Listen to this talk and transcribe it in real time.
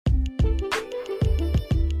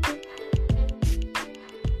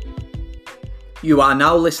You are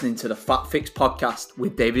now listening to the Fat Fix podcast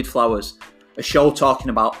with David Flowers, a show talking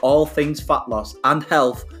about all things fat loss and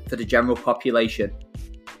health for the general population,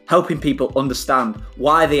 helping people understand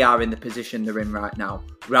why they are in the position they're in right now,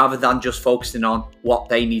 rather than just focusing on what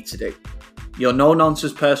they need to do. Your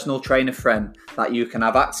no-nonsense personal trainer friend that you can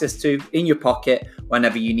have access to in your pocket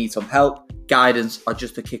whenever you need some help, guidance, or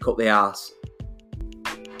just to kick up the arse.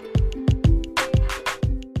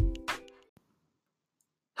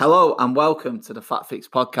 Hello and welcome to the Fat Fix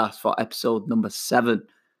podcast for episode number 7.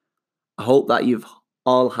 I hope that you've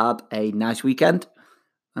all had a nice weekend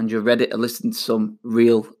and you're ready to listen to some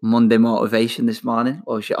real Monday motivation this morning,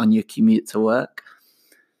 or you're on your commute to work.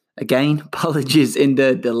 Again, apologies in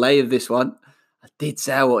the delay of this one. I did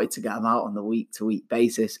say I wanted to get them out on the week-to-week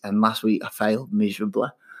basis, and last week I failed miserably,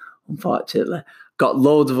 unfortunately. Got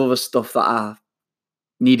loads of other stuff that I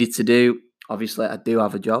needed to do. Obviously, I do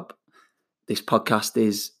have a job. This podcast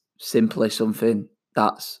is simply something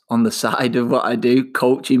that's on the side of what I do,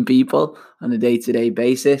 coaching people on a day-to-day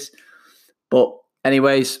basis. But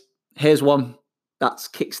anyways, here's one that's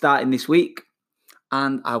kickstarting this week,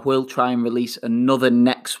 and I will try and release another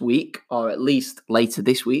next week, or at least later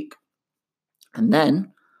this week. And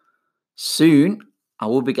then soon I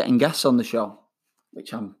will be getting guests on the show,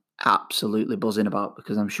 which I'm absolutely buzzing about,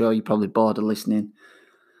 because I'm sure you're probably bored of listening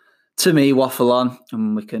to me waffle on,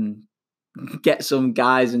 and we can get some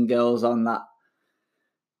guys and girls on that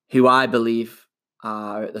who I believe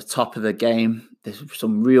are at the top of the game. There's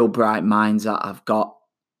some real bright minds that I've got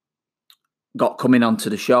coming onto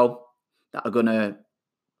the show that are going to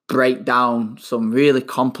break down some really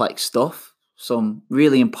complex stuff, some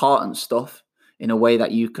really important stuff in a way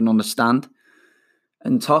that you can understand,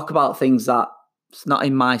 and talk about things that it's not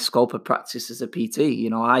in my scope of practice as a PT. You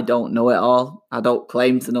know, I don't know it all. I don't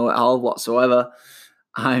claim to know it all whatsoever.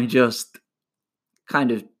 I'm just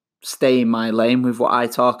kind of stay in my lane with what I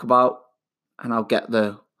talk about, and I'll get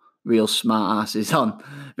the real smart asses on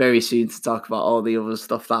very soon to talk about all the other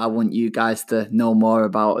stuff that I want you guys to know more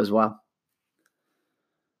about as well.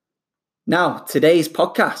 Now, today's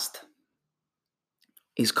podcast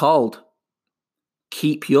is called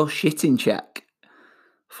Keep Your Shit in Check.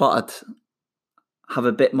 Thought I'd have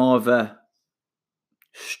a bit more of a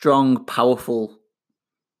strong, powerful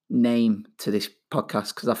name to this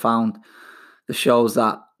podcast, because I found the shows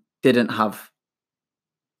that didn't have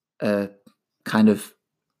a kind of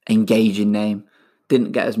engaging name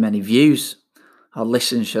didn't get as many views, or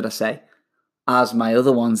listens, should I say, as my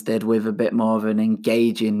other ones did with a bit more of an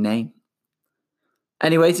engaging name.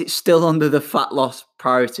 Anyways, it's still under the fat loss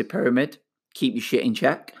priority pyramid. Keep your shit in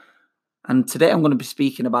check. And today I'm going to be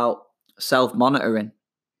speaking about self-monitoring.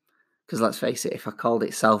 Because let's face it, if I called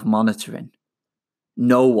it self-monitoring,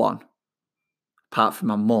 no one, apart from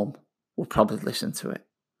my mum, will probably listen to it.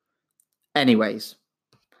 Anyways,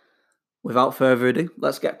 without further ado,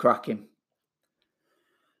 let's get cracking.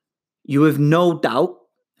 You have no doubt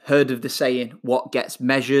heard of the saying, what gets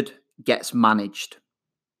measured gets managed.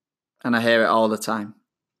 And I hear it all the time.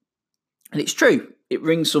 And it's true. It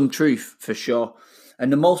rings some truth for sure.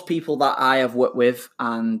 And the most people that I have worked with,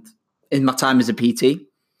 and in my time as a PT,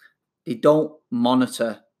 they don't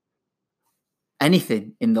monitor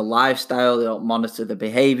anything in the lifestyle. They don't monitor the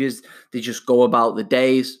behaviors. They just go about the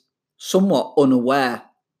days somewhat unaware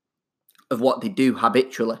of what they do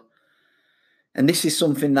habitually. And this is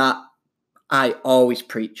something that I always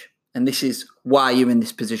preach. And this is why you're in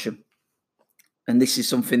this position. And this is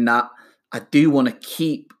something that I do want to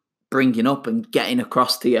keep bringing up and getting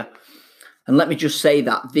across to you. And let me just say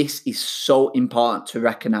that this is so important to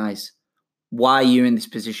recognize why you're in this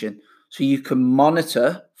position, so you can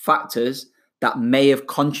monitor factors that may have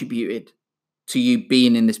contributed to you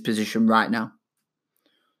being in this position right now.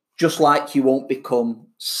 Just like you won't become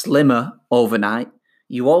slimmer overnight,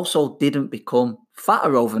 you also didn't become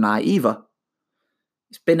fatter overnight either.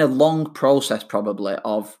 It's been a long process probably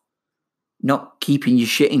of not keeping your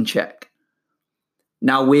shit in check.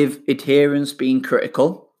 Now, with adherence being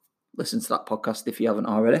critical, listen to that podcast if you haven't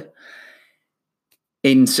already,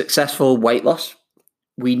 in successful weight loss,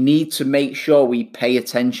 we need to make sure we pay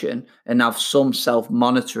attention and have some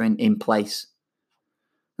self-monitoring in place.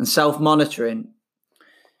 And self-monitoring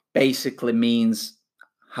basically means,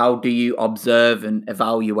 how do you observe and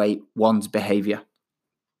evaluate one's behavior?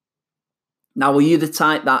 Now, are you the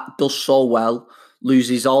type that does so well,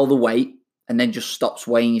 loses all the weight, and then just stops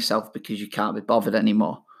weighing yourself because you can't be bothered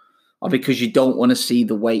anymore, or because you don't want to see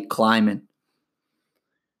the weight climbing?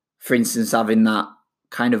 For instance, having that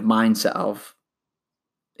kind of mindset of,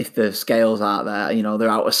 if the scales aren't there, you know, they're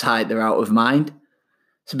out of sight, they're out of mind.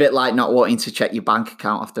 It's a bit like not wanting to check your bank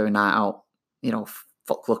account after a night out. You know,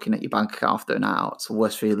 fuck looking at your bank account after a night out. It's the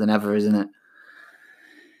worst feeling ever, isn't it?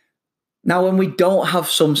 Now, when we don't have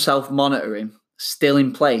some self-monitoring still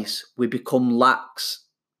in place, we become lax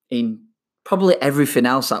in probably everything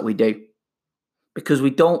else that we do, because we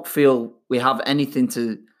don't feel we have anything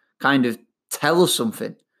to kind of tell us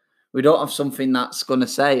something. We don't have something that's going to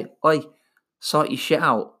say, oi, sort your shit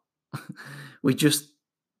out. We just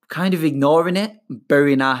kind of ignoring it,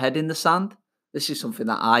 burying our head in the sand. This is something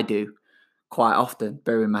that I do quite often,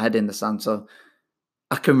 burying my head in the sand. So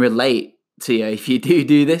I can relate to you if you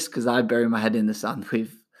do this, because I bury my head in the sand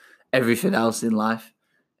with everything else in life.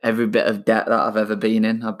 Every bit of debt that I've ever been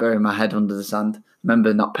in, I bury my head under the sand. I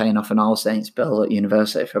remember not paying off an All Saints bill at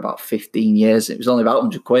university for about 15 years. It was only about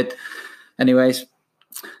 100 quid. Anyways,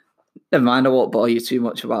 never mind, I won't bore you too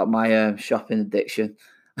much about my shopping addiction.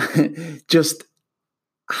 Just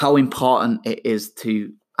how important it is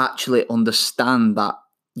to actually understand that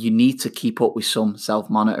you need to keep up with some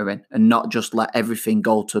self-monitoring and not just let everything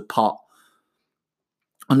go to pot.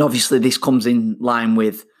 And obviously this comes in line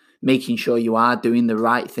with making sure you are doing the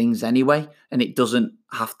right things anyway. And it doesn't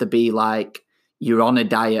have to be like you're on a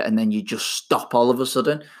diet and then you just stop all of a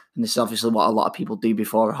sudden. And this is obviously what a lot of people do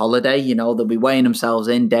before a holiday. You know, they'll be weighing themselves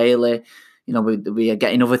in daily. You know, we are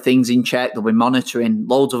getting other things in check. They'll be monitoring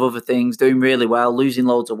loads of other things, doing really well, losing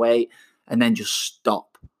loads of weight, and then just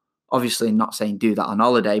stop. Obviously, I'm not saying do that on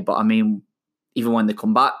holiday, but I mean, even when they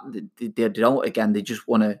come back, they don't again. They just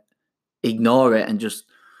want to ignore it and just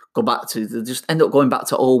go back to, they just end up going back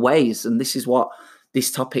to old ways. And this is what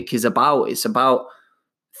this topic is about. It's about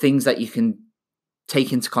things that you can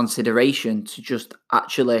take into consideration to just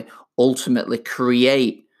actually ultimately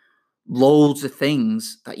create loads of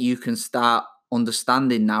things that you can start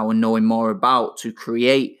understanding now and knowing more about to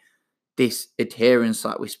create this adherence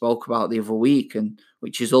that we spoke about the other week, and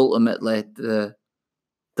which is ultimately the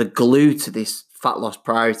glue to this fat loss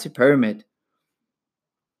priority pyramid.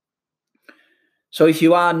 So if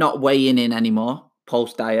you are not weighing in anymore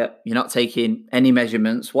post-diet, you're not taking any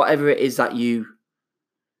measurements, whatever it is that you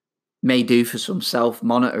may do for some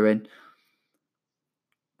self-monitoring,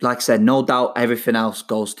 like I said, no doubt everything else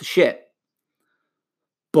goes to shit.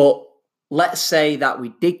 But let's say that we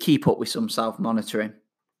did keep up with some self-monitoring,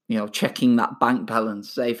 you know, checking that bank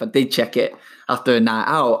balance. Say if I did check it after a night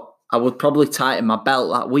out, I would probably tighten my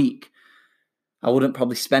belt that week. I wouldn't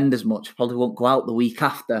probably spend as much. Probably won't go out the week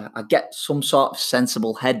after. I get some sort of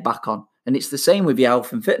sensible head back on. And it's the same with your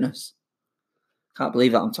health and fitness. Can't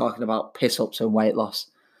believe that I'm talking about piss-ups and weight loss.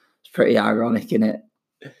 It's pretty ironic, isn't it?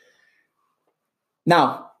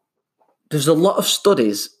 Now, there's a lot of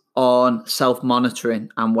studies on self-monitoring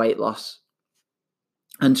and weight loss.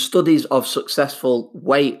 And studies of successful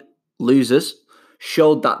weight losers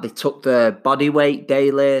showed that they took their body weight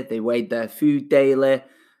daily, they weighed their food daily,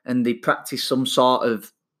 and they practiced some sort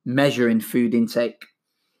of measuring food intake,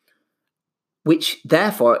 which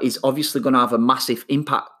therefore is obviously going to have a massive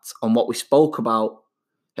impact on what we spoke about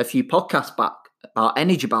a few podcasts back about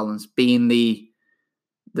energy balance being the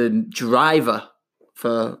driver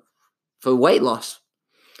for weight loss.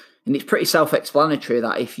 And it's pretty self-explanatory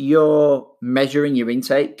that if you're measuring your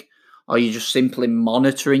intake or you're just simply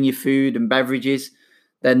monitoring your food and beverages,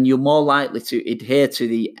 then you're more likely to adhere to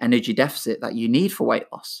the energy deficit that you need for weight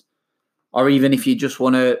loss. Or even if you just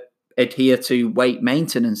want to adhere to weight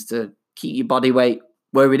maintenance to keep your body weight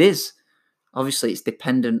where it is. Obviously, it's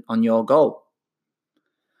dependent on your goal.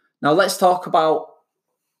 Now, let's talk about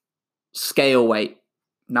scale weight.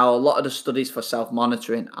 Now, a lot of the studies for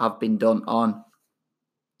self-monitoring have been done on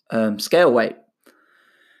scale weight.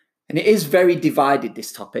 And it is very divided,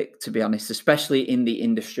 this topic, to be honest, especially in the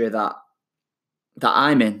industry that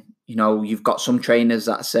I'm in. You know, you've got some trainers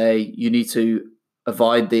that say you need to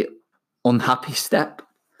avoid the unhappy step.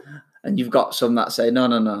 And you've got some that say,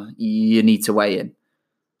 no, you need to weigh in.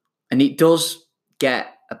 And it does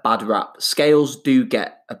get a bad rap. Scales do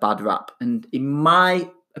get a bad rap. And in my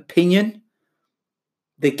opinion,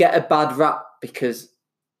 they get a bad rap because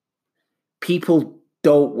people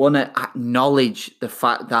don't want to acknowledge the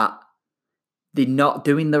fact that they're not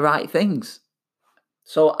doing the right things.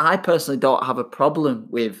 So I personally don't have a problem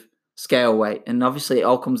with scale weight. And obviously it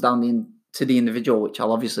all comes down to the individual, which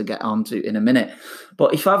I'll obviously get onto in a minute.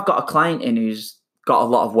 But if I've got a client in who's got a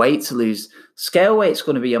lot of weight to lose, scale weight's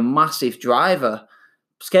going to be a massive driver.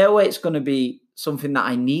 Scale weight's going to be something that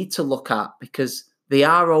I need to look at because they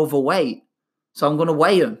are overweight. So I'm going to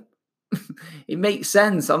weigh them. It makes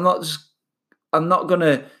sense. I'm not going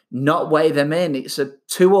to not weigh them in. It's a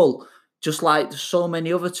tool, just like so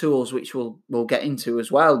many other tools, which we'll get into as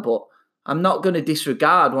well. But I'm not going to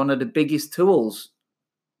disregard one of the biggest tools.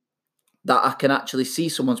 that I can actually see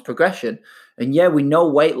someone's progression. And yeah, we know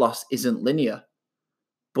weight loss isn't linear,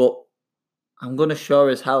 but I'm going to sure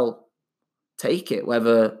as hell take it,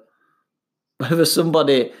 whether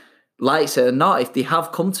somebody likes it or not. If they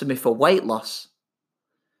have come to me for weight loss,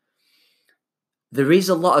 there is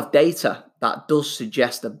a lot of data that does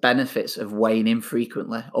suggest the benefits of weighing in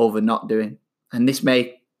frequently over not doing. And this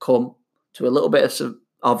may come to a little bit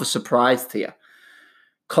of a surprise to you.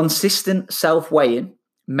 Consistent self-weighing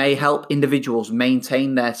may help individuals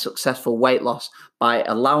maintain their successful weight loss by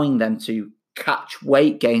allowing them to catch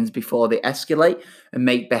weight gains before they escalate and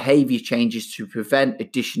make behavior changes to prevent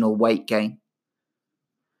additional weight gain.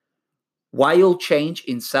 While change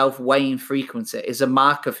in self-weighing frequency is a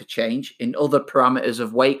marker for change in other parameters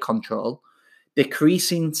of weight control,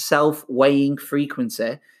 decreasing self-weighing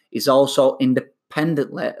frequency is also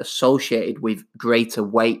independently associated with greater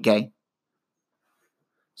weight gain.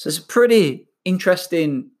 So it's pretty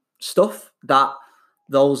interesting stuff that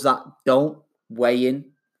those that don't weigh in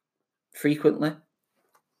frequently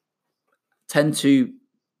tend to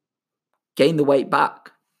gain the weight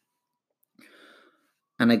back.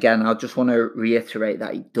 And again, I just want to reiterate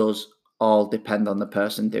that it does all depend on the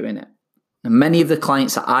person doing it. And many of the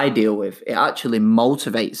clients that I deal with, it actually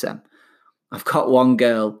motivates them. I've got one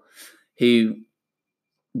girl who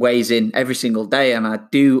weighs in every single day, and I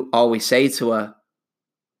do always say to her, "Are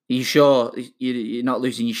you sure you're not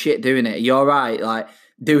losing your shit doing it? Are you all right? Like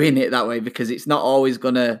doing it that way, because it's not always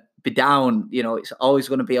going to be down. You know, it's always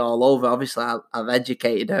going to be all over." Obviously, I've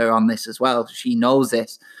educated her on this as well. She knows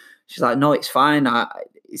this. She's like, "No, it's fine.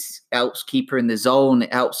 It helps keep her in the zone.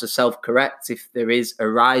 It helps her self-correct if there is a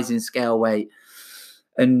rise in scale weight."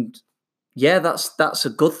 And yeah, that's a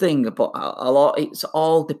good thing. But it's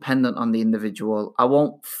all dependent on the individual. I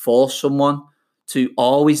won't force someone to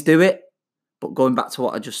always do it. But going back to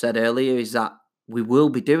what I just said earlier, is that we will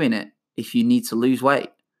be doing it if you need to lose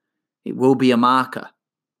weight. It will be a marker.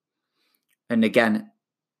 And again,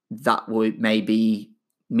 that may be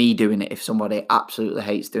me doing it. If somebody absolutely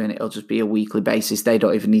hates doing it, it'll just be a weekly basis. They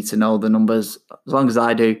don't even need to know the numbers. As long as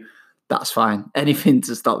I do, that's fine. Anything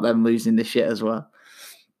to stop them losing the shit as well.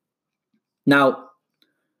 Now,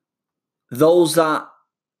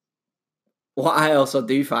 what I also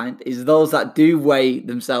do find is those that do weigh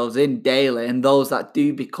themselves in daily and those that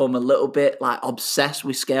do become a little bit like obsessed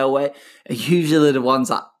with scale weight are usually the ones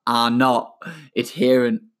that are not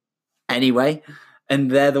adherent anyway. And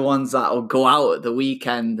they're the ones that will go out at the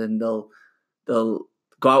weekend and they'll go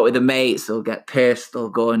out with the mates, they'll get pissed, they'll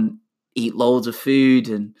go and eat loads of food,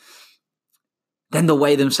 and then they'll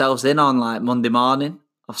weigh themselves in on like Monday morning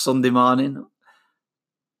or Sunday morning.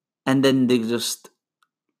 And then they just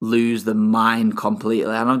lose the mind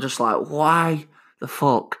completely. And I'm just like, why the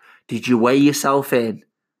fuck did you weigh yourself in?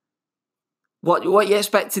 What are you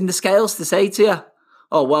expecting the scales to say to you?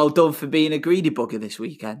 "Oh, well done for being a greedy bugger this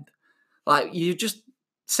weekend." Like, you're just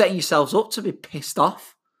setting yourselves up to be pissed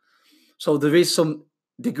off. So there is some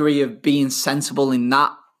degree of being sensible in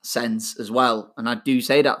that sense as well. And I do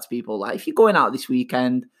say that to people. Like, if you're going out this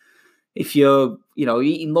weekend, if you're,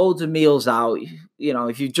 eating loads of meals out,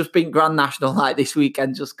 if you've just been Grand National like this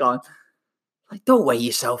weekend, just gone, like, don't weigh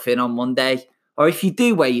yourself in on Monday. Or if you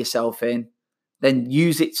do weigh yourself in, then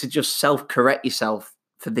use it to just self-correct yourself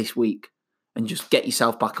for this week and just get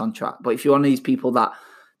yourself back on track. But if you're one of these people that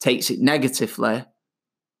takes it negatively,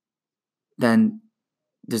 then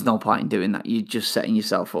there's no point in doing that. You're just setting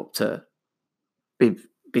yourself up to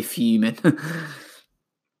be fuming.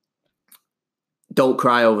 Don't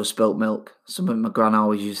cry over spilt milk. Something my gran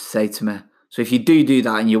always used to say to me. So if you do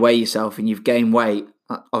that and you weigh yourself and you've gained weight,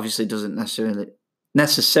 that obviously doesn't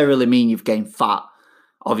necessarily mean you've gained fat.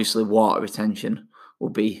 Obviously, water retention will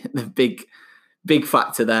be the big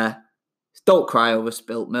factor there. Don't cry over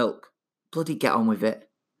spilt milk. Bloody get on with it.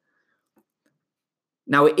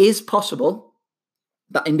 Now, it is possible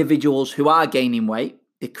that individuals who are gaining weight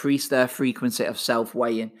decrease their frequency of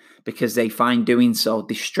self-weighing because they find doing so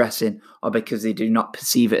distressing or because they do not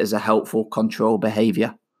perceive it as a helpful control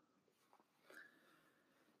behavior.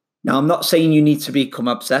 Now, I'm not saying you need to become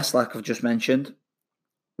obsessed, like I've just mentioned,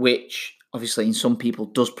 which obviously in some people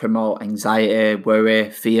does promote anxiety,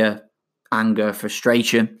 worry, fear, anger,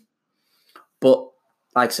 frustration. But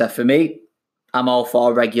like I said, for me, I'm all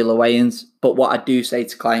for regular weigh-ins. But what I do say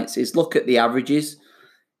to clients is look at the averages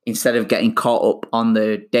instead of getting caught up on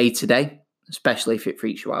the day-to-day, especially if it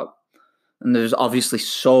freaks you out. And there's obviously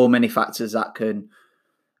so many factors that can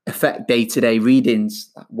affect day-to-day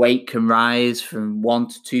readings. Weight can rise from 1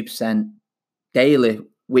 to 2% daily,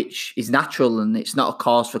 which is natural and it's not a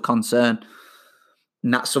cause for concern.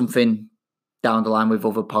 And that's something down the line with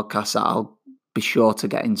other podcasts that I'll be sure to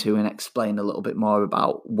get into and explain a little bit more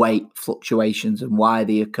about weight fluctuations and why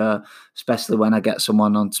they occur, especially when I get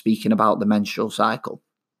someone on speaking about the menstrual cycle.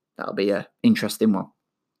 That'll be an interesting one.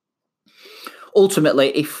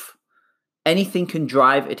 Ultimately, if anything can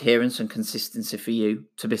drive adherence and consistency for you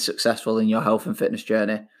to be successful in your health and fitness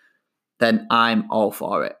journey, then I'm all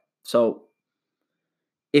for it. So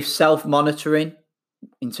if self-monitoring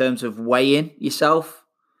in terms of weighing yourself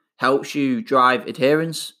helps you drive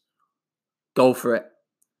adherence, go for it.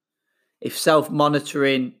 If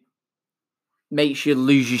self-monitoring makes you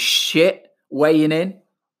lose your shit weighing in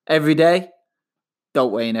every day,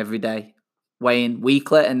 don't weigh in every day. Weigh in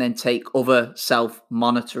weekly and then take other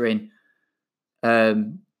self-monitoring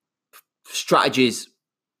strategies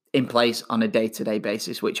in place on a day-to-day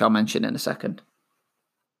basis, which I'll mention in a second.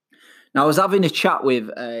 Now, I was having a chat with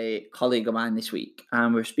a colleague of mine this week,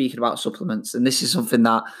 and we were speaking about supplements, and this is something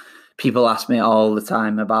that people ask me all the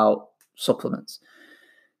time about supplements.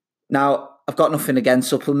 Now, I've got nothing against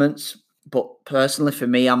supplements, but personally for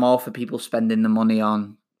me, I'm all for people spending the money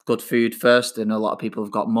on good food first, and a lot of people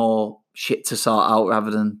have got more shit to sort out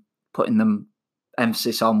rather than putting them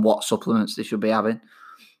emphasis on what supplements they should be having.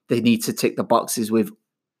 They need to tick the boxes with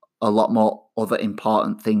a lot more other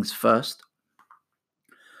important things first.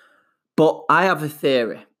 But I have a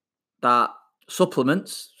theory that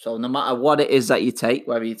supplements, so no matter what it is that you take,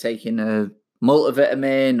 whether you're taking a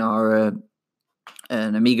multivitamin or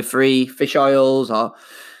an omega-3 fish oils or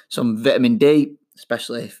some vitamin D,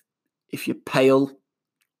 especially if you're pale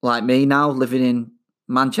like me now, living in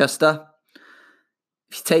Manchester,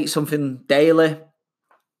 if you take something daily,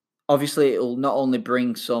 obviously it will not only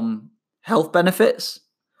bring some health benefits,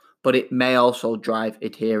 but it may also drive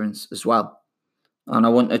adherence as well. And I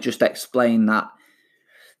want to just explain that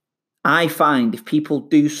I find if people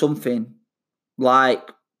do something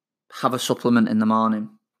like have a supplement in the morning,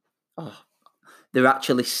 they're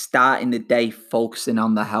actually starting the day focusing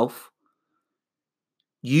on their health,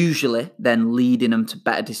 usually then leading them to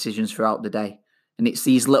better decisions throughout the day. And it's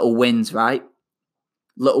these little wins, right?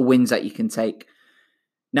 Little wins that you can take.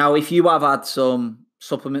 Now, if you have had some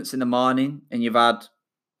supplements in the morning and you've had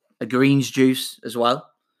a greens juice as well,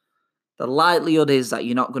 the likelihood is that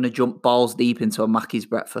you're not going to jump balls deep into a Mackey's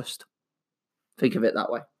breakfast. Think of it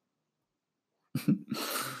that way.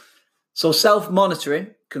 So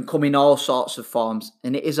self-monitoring can come in all sorts of forms,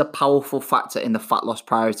 and it is a powerful factor in the fat loss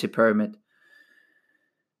priority pyramid.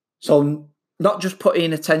 So not just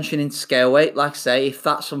putting attention into scale weight, like I say, if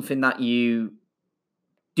that's something that you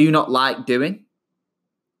do not like doing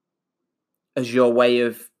as your way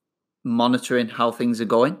of monitoring how things are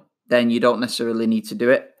going, then you don't necessarily need to do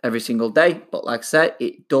it every single day. But like I said,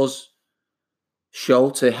 it does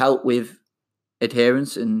show to help with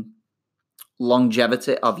adherence and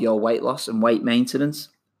longevity of your weight loss and weight maintenance.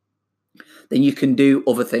 Then you can do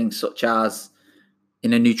other things, such as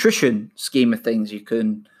in a nutrition scheme of things, you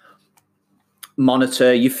can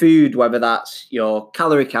monitor your food, whether that's your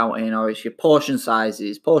calorie counting or it's your portion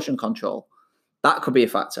sizes, portion control. That could be a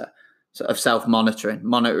factor of self-monitoring,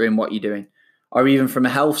 monitoring what you're doing. Or even from a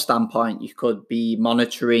health standpoint, you could be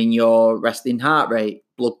monitoring your resting heart rate,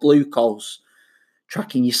 blood glucose,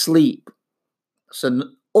 tracking your sleep. So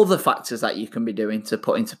other factors that you can be doing to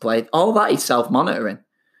put into play, all that is self-monitoring.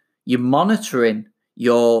 You're monitoring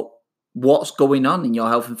what's going on in your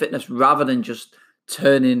health and fitness rather than just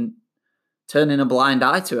turning a blind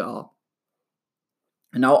eye to it all.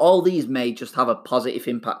 And now all these may just have a positive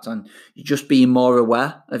impact on you just being more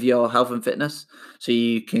aware of your health and fitness so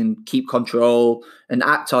you can keep control and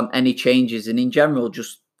act on any changes and in general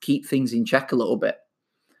just keep things in check a little bit.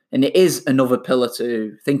 And it is another pillar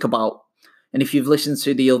to think about. And if you've listened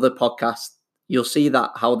to the other podcasts, you'll see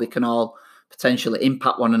that how they can all potentially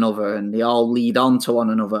impact one another and they all lead on to one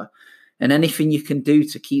another. And anything you can do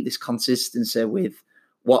to keep this consistency with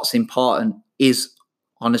what's important is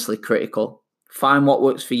honestly critical. Find what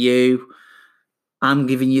works for you. I'm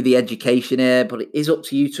giving you the education here, but it is up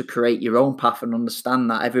to you to create your own path and understand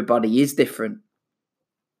that everybody is different.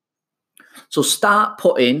 So start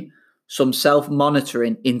putting some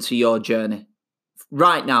self-monitoring into your journey.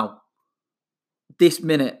 Right now, this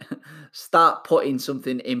minute, start putting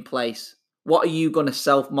something in place. What are you going to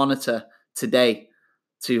self-monitor today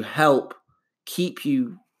to help keep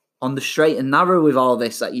you on the straight and narrow with all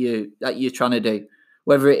this that you're trying to do?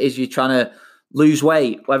 Whether it is you're trying to lose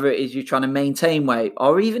weight, whether it is you're trying to maintain weight,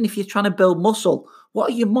 or even if you're trying to build muscle, what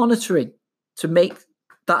are you monitoring to make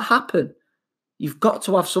that happen? You've got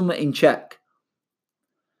to have something in check.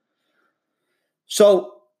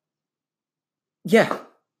 So, yeah,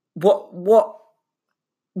 what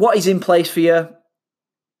is in place for you?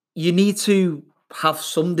 You need to have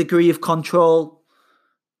some degree of control.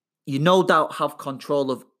 You no doubt have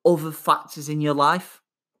control of other factors in your life.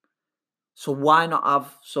 So why not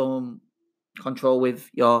have some control with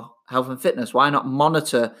your health and fitness? Why not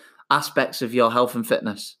monitor aspects of your health and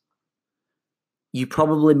fitness? You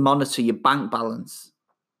probably monitor your bank balance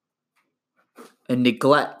and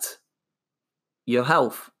neglect your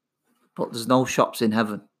health, but there's no shops in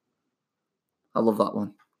heaven. I love that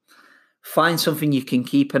one. Find something you can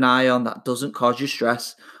keep an eye on that doesn't cause you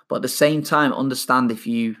stress, but at the same time, understand if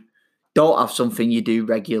you don't have something you do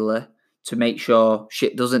regularly to make sure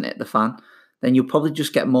shit doesn't hit the fan, then you'll probably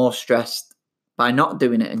just get more stressed by not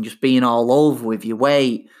doing it and just being all over with your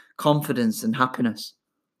weight, confidence, and happiness.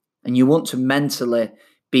 And you want to mentally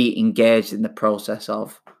be engaged in the process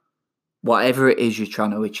of whatever it is you're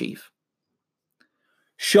trying to achieve.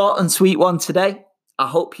 Short and sweet one today. I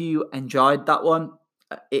hope you enjoyed that one.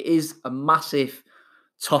 It is a massive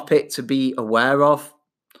topic to be aware of.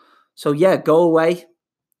 So yeah, go away.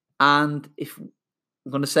 And if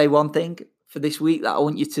I'm going to say one thing for this week that I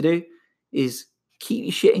want you to do is keep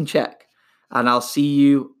your shit in check. And I'll see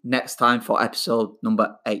you next time for episode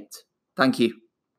number 8. Thank you.